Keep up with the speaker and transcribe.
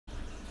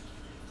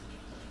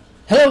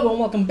Hello and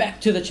welcome back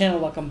to the channel,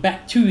 welcome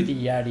back to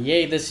the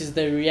RDA. This is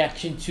the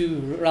reaction to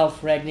Ralf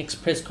Rangnick's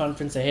press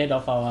conference ahead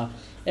of our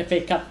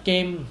FA Cup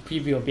game.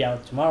 Preview will be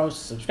out tomorrow,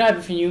 so subscribe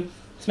if you're new,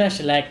 smash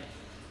a like.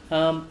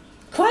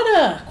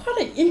 Quite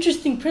an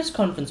interesting press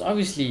conference.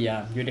 Obviously,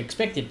 you'd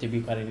expect it to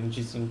be quite an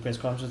interesting press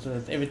conference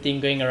with everything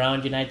going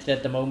around United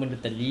at the moment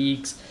with the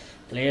leagues,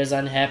 players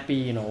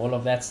unhappy, all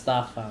of that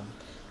stuff.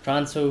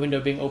 Transfer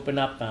window being opened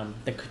up.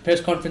 The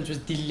press conference was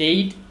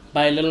delayed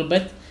by a little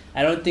bit.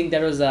 I don't think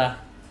there was a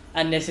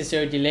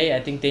unnecessary delay.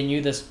 I think they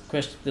knew this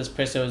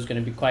presser was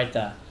going to be quite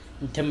a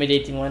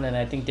intimidating one, and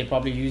I think they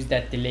probably used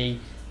that delay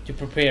to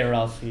prepare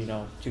Ralf,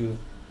 to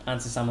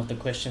answer some of the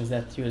questions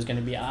that he was going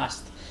to be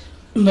asked.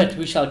 But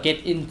we shall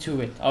get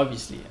into it,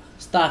 obviously,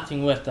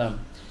 starting with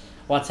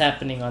what's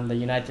happening on the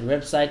United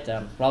website.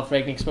 Ralf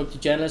Rangnick spoke to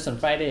journalists on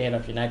Friday ahead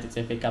of United's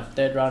FA Cup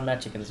third round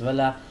match against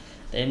Villa.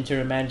 The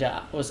interim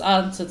manager was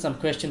answered some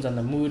questions on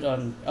the mood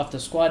of the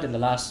squad in the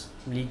last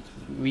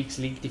week's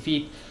league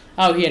defeat,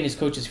 how he and his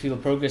coaches feel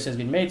progress has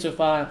been made so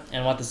far,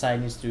 and what the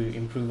side needs to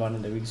improve on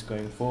in the weeks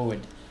going forward.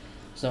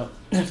 So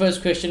the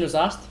first question was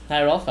asked: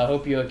 "Hi Ralf, I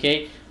hope you're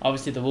okay.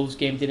 Obviously the Wolves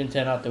game didn't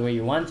turn out the way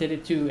you wanted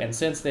it to, and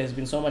since there's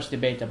been so much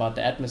debate about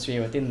the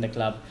atmosphere within the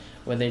club,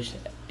 whether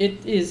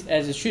it is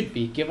as it should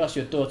be, give us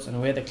your thoughts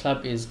on where the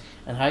club is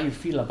and how you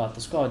feel about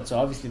the squad." So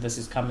obviously this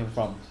is coming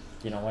from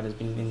what has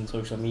been in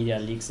social media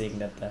leaks saying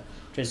that the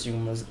dressing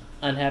room was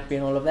unhappy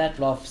and all of that.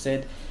 Ralf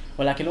said,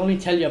 "Well, I can only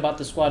tell you about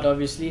the squad,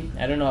 obviously.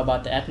 I don't know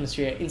about the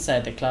atmosphere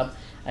inside the club.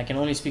 I can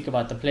only speak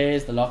about the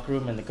players, the locker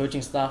room and the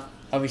coaching staff.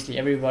 Obviously,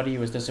 everybody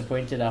was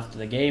disappointed after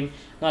the game,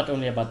 not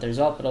only about the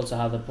result, but also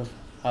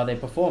how they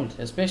performed,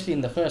 especially in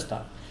the first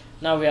half.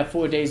 Now we have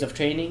 4 days of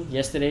training,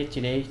 yesterday,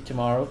 today,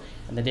 tomorrow,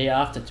 and the day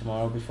after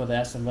tomorrow before the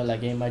Aston Villa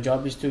game. My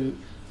job is to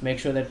make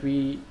sure that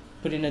we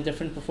put in a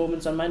different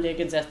performance on Monday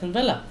against Aston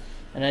Villa."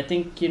 And I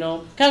think,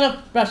 kind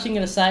of brushing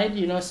it aside,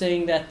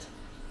 saying that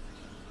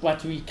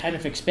what we kind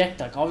of expect,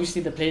 like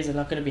obviously the players are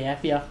not going to be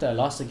happy after a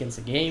loss against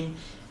a game,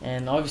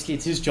 and obviously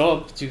it's his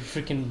job to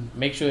freaking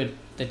make sure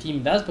the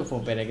team does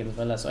perform better against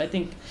Villa. So I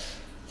think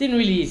didn't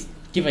really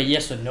give a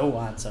yes or no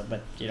answer,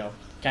 but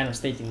kind of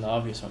stating the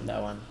obvious from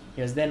that one.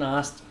 He was then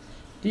asked,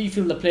 "Do you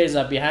feel the players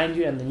are behind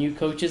you and the new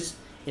coaches?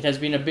 It has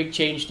been a big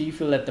change. Do you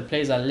feel that the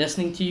players are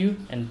listening to you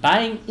and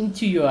buying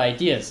into your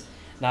ideas?"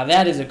 Now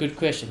that is a good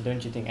question,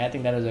 don't you think? I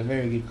think that is a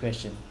very good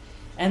question.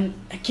 And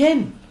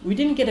again, we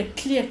didn't get a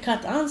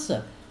clear-cut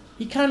answer.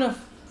 He kind of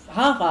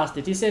half-asked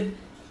it. He said,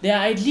 "They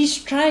are at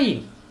least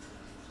trying."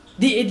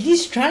 They're at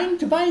least trying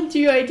to buy into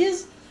your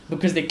ideas?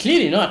 Because they're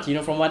clearly not,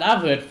 from what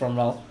I've heard from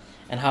Ralf,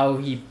 and how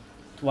he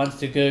wants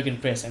to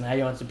gegenpress and how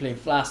he wants to play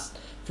fast,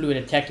 fluid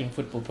attacking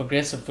football,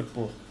 progressive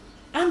football.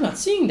 I'm not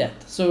seeing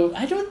that. So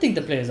I don't think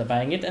the players are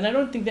buying it, and I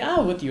don't think they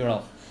are with you,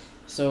 Ralf.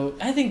 So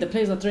I think the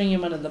players are throwing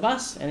him under the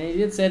bus, and he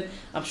did said,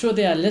 "I'm sure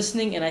they are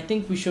listening, and I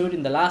think we showed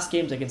in the last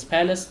games against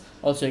Palace,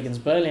 also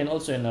against Burnley, and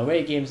also in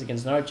away games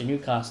against Norwich and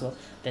Newcastle,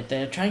 that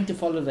they're trying to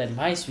follow the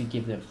advice we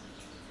give them,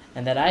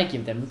 and that I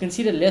give them. We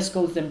conceded less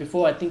goals than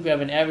before. I think we have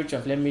an average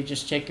of, let me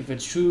just check if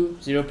it's true,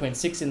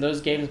 0.6 in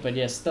those games, but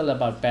yes, still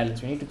about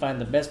balance. We need to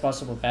find the best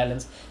possible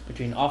balance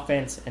between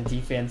offense and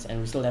defense, and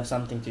we still have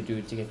something to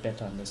do to get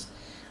better on this."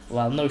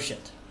 Well, no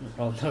shit.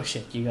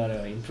 You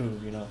gotta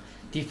improve,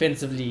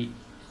 Defensively,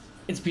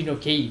 it's been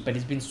okay, but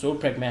it's been so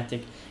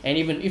pragmatic. And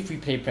even if we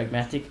play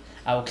pragmatic,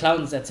 our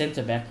clowns at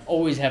centre-back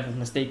always have a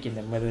mistake in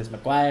them, whether it's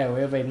Maguire or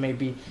whoever it may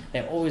be.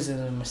 They're always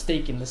a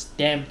mistake in this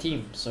damn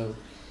team. So,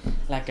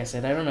 like I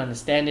said, I don't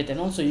understand it. And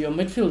also, your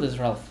midfielders,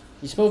 Ralf.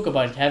 He spoke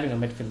about having a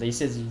midfielder. He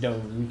says,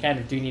 we kind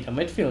of do need a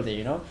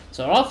midfielder,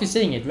 So Ralf is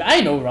saying it.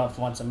 I know Ralf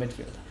wants a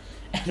midfielder.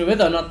 And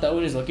whether or not the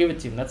owners will give it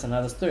to him, that's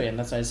another story. And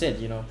that's why I said,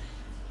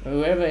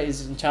 whoever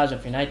is in charge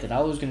of United, I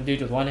was going to do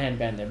it with one hand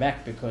behind their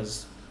back,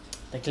 because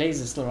the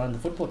Glazers still run the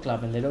football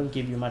club and they don't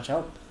give you much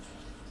help.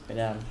 But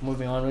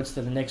moving onwards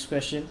to the next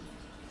question: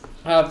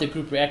 "How have the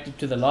group reacted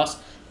to the loss?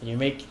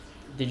 Did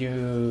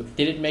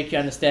it make you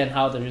understand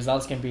how the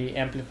results can be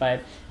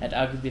amplified at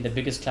arguably the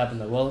biggest club in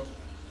the world?"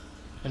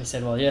 And he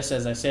said, "Well, yes,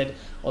 as I said,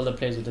 all the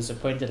players were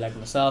disappointed, like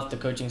myself, the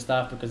coaching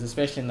staff, because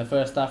especially in the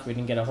first half we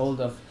didn't get a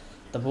hold of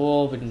the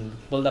ball, we didn't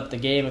build up the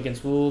game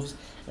against Wolves,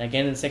 and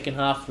again in the second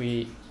half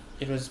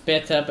it was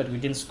better, but we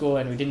didn't score,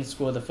 and we didn't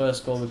score the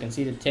first goal. We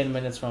conceded 10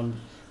 minutes from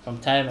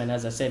time, and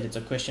as I said, it's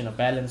a question of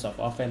balance of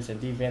offense and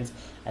defense.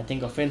 I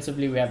think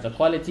offensively we have the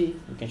quality,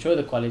 we can show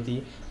the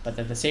quality, but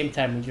at the same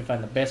time we need to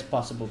find the best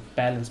possible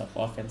balance of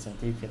offense and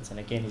defense." And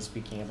again, he's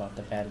speaking about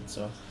the balance.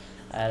 So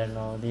I don't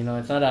know,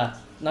 it's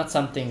not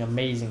something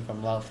amazing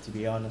from Ralf, to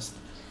be honest.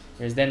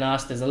 He was then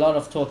asked, "There's a lot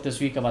of talk this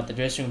week about the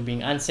dressing room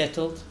being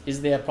unsettled.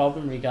 Is there a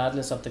problem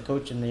regardless of the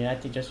coach in the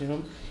United dressing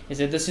room?" He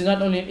said, "This is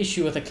not only an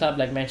issue with a club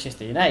like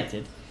Manchester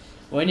United.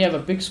 When you have a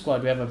big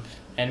squad, we have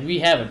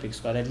a big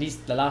squad. At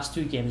least the last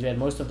 2 games, we had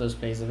most of those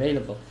players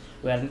available.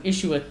 We had an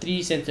issue with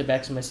 3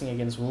 centre-backs missing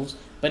against Wolves,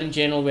 but in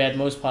general, we had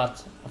most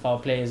part of our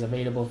players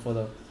available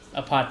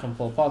apart from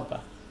Paul Pogba.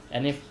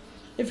 And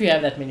if you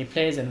have that many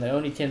players and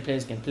only 10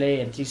 players can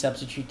play and 3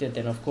 substituted,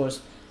 then of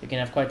course you can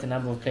have quite a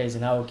number of players,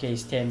 in our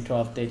case 10,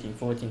 12, 13,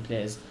 14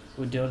 players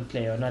who don't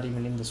play or not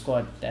even in the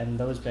squad, and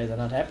those players are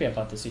not happy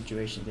about the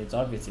situation. It's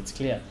obvious, it's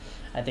clear.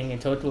 I think in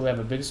total we have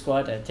a big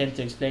squad. I tend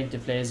to explain to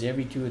players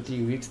every 2 or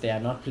 3 weeks they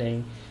are not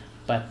playing,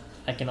 but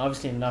I can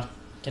obviously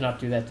cannot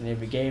do that in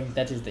every game.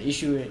 That is the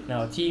issue in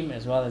our team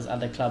as well as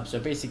other clubs. So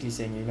basically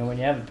saying, when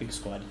you have a big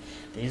squad,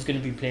 there is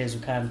going to be players who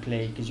can't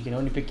play because you can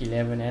only pick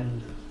 11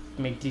 and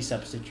make 3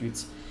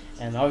 substitutes,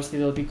 and obviously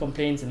there will be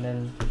complaints, and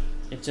then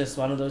it's just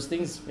one of those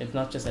things. It's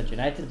not just at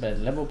United, but at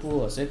Liverpool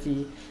or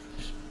City.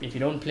 If you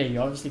don't play,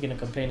 you're obviously going to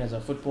complain as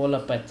a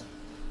footballer. But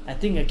I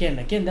think again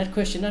that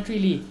question not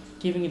really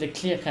giving you the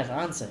clear-cut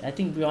answer. I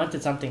think we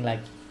wanted something like,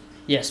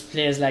 yes,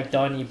 players like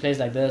Donny, players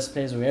like this,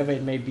 players whoever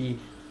it may be,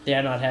 they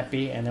are not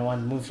happy and they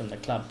want to move from the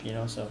club,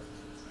 So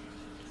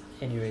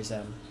anyways,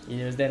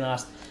 he was then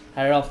asked,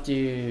 "Hi Ralf, do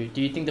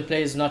you think the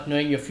players not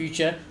knowing your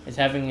future is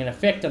having an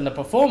effect on the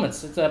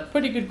performance?" It's a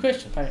pretty good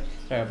question.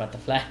 Sorry about the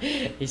fly.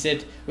 He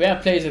said, "We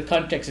have players with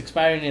contracts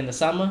expiring in the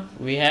summer.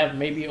 We have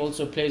maybe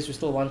also players who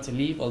still want to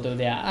leave, although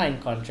they are in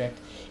contract.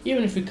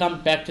 Even if we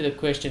come back to the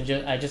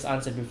question I just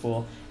answered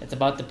before, it's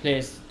about the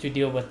players to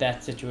deal with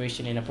that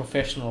situation in a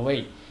professional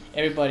way.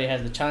 Everybody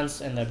has the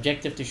chance and the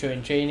objective to show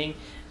in training,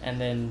 and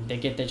then they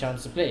get their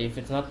chance to play. If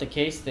it's not the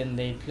case, then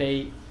they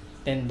play.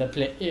 Then the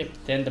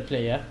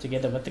player,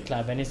 together with the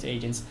club and his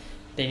agents,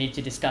 they need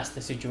to discuss the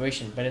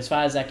situation. But as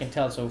far as I can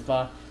tell so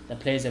far, the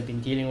players have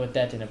been dealing with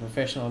that in a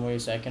professional way,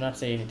 so I cannot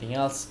say anything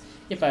else.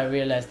 If I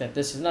realize that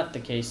this is not the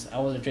case, I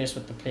will address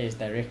with the players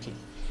directly."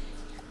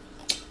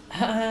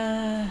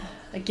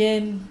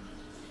 Again,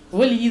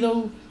 will he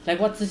though? Like,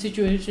 what's the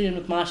situation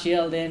with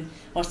Martial then?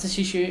 What's the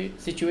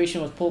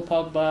situation with Paul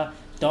Pogba,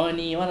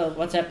 Donny?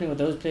 What's happening with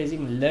those players?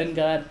 Even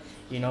Lingard?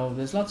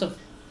 There's lots of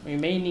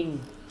remaining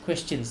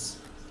questions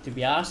to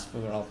be asked for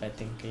Ralf, I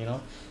think,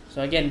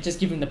 So again,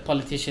 just giving the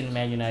politician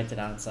Man United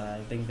answer.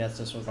 I think that's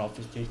just what Ralf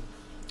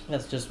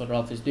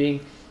is doing.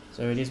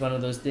 So it is one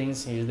of those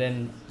things.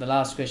 Then the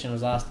last question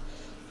was asked,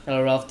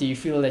 "Hello Ralf, do you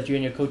feel that you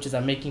and your coaches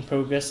are making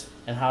progress,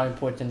 and how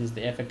important is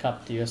the FA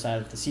Cup to your side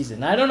of the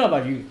season?" Now, I don't know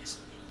about you guys,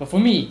 but for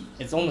me,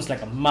 it's almost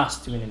like a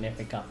must to win an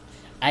FA Cup.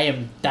 I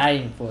am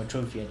dying for a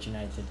trophy at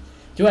United.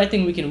 Do I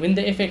think we can win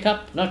the FA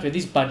Cup? Not with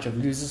this bunch of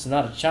losers,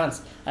 not a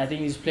chance. I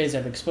think these players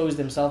have exposed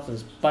themselves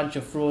as a bunch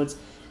of frauds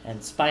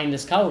and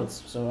spineless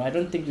cowards. So I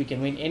don't think we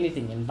can win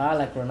anything. And bar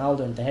like Ronaldo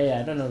and De Gea,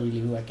 I don't know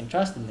really who I can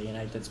trust in the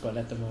United squad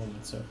at the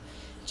moment. So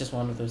it's just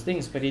one of those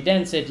things. But he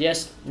then said,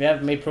 yes, we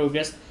have made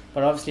progress,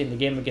 but obviously in the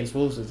game against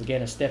Wolves was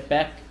again a step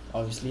back.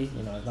 Obviously,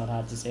 it's not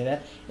hard to say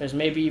that. It was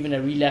maybe even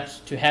a relapse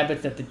to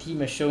habits that the team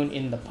has shown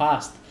in the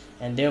past.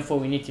 And therefore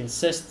we need to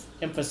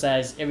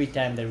emphasize every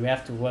time that we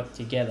have to work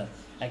together.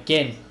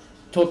 Again,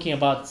 talking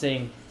about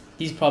saying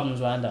these problems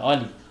were under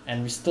Oli,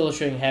 and we're still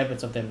showing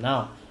habits of them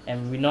now.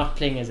 And we're not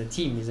playing as a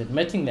team. He's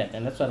admitting that,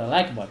 and that's what I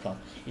like about Ralf.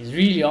 He's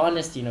really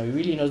honest, he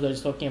really knows what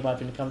he's talking about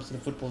when it comes to the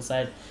football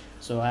side.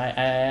 So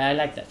I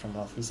like that from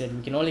Ralf. He said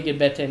we can only get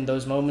better in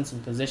those moments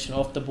in possession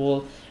off the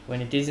ball, when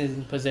it isn't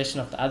in possession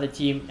of the other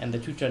team, and the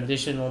two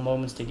transitional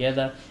moments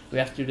together. We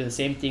have to do the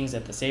same things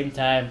at the same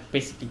time,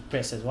 basically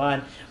press as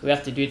one. We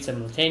have to do it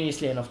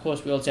simultaneously, and of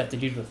course we also have to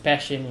do it with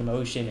passion,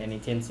 emotion, and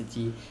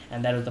intensity.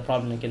 And that was the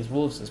problem against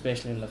Wolves,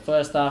 especially in the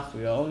first half.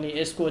 We were only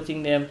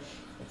escorting them.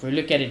 If we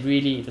look at it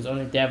really, it was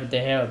only David De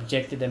Gea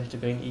objected them to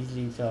going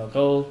easily to our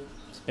goal.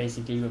 It's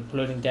basically we were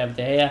pulling David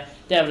De Gea.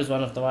 David was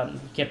one of the ones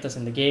who kept us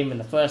in the game in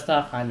the first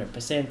half,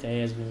 100%. De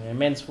Gea has been in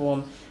immense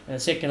form. In the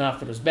second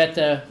half it was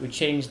better. We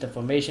changed the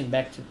formation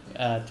back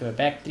to a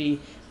back three.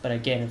 But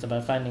again, it's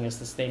about finding a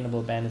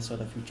sustainable balance for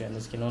the future, and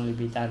this can only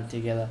be done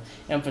together,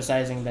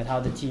 emphasizing that how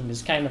the team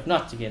is kind of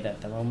not together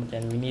at the moment,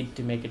 and we need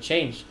to make a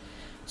change.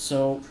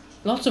 So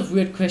lots of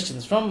weird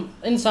questions.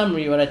 In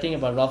summary, what I think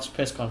about Ralf's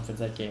press conference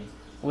that game.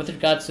 With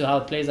regards to how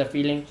players are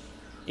feeling,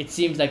 it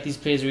seems like these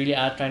players really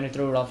are trying to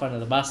throw Ralf under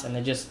the bus, and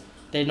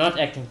they're not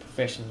acting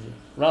professionally.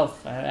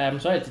 Ralf, I'm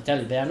sorry to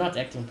tell you, they are not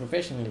acting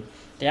professionally.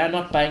 They are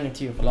not buying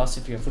into your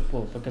philosophy of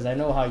football, because I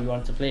know how you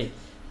want to play,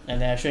 and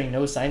they are showing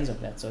no signs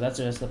of that. So that's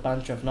just a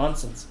bunch of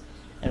nonsense.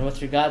 And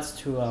with regards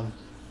to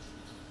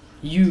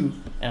you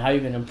and how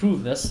you're going to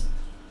improve this,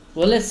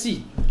 well, let's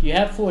see. You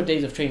have 4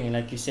 days of training,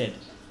 like you said,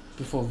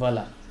 before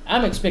Villa.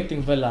 I'm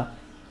expecting Villa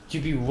to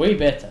be way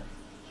better.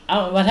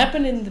 What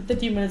happened in the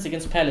 30 minutes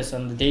against Palace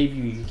on the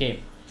debut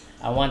game,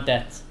 I want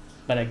that.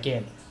 But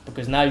again,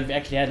 because now you've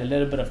actually had a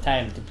little bit of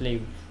time to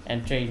play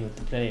and train with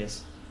the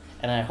players.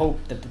 And I hope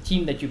that the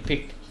team that you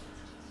pick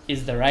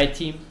is the right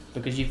team,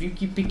 because if you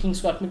keep picking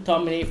Scott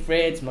McTominay,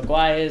 Freds,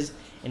 Maguires,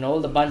 and all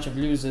the bunch of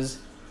losers,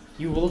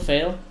 you will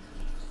fail.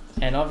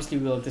 And obviously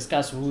we'll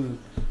discuss who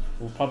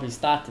will probably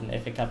start in the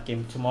FA Cup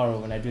game tomorrow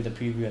when I do the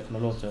preview at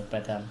Maloto.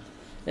 But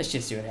let's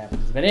just see what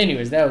happens. But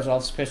anyways, that was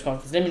Ralf's press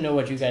conference. Let me know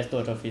what you guys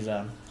thought of his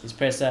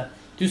presser.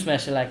 Do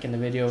smash a like in the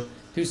video.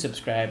 Do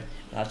subscribe.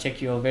 And I'll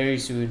check you all very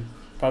soon,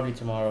 probably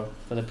tomorrow,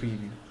 for the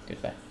preview.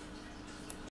 Goodbye.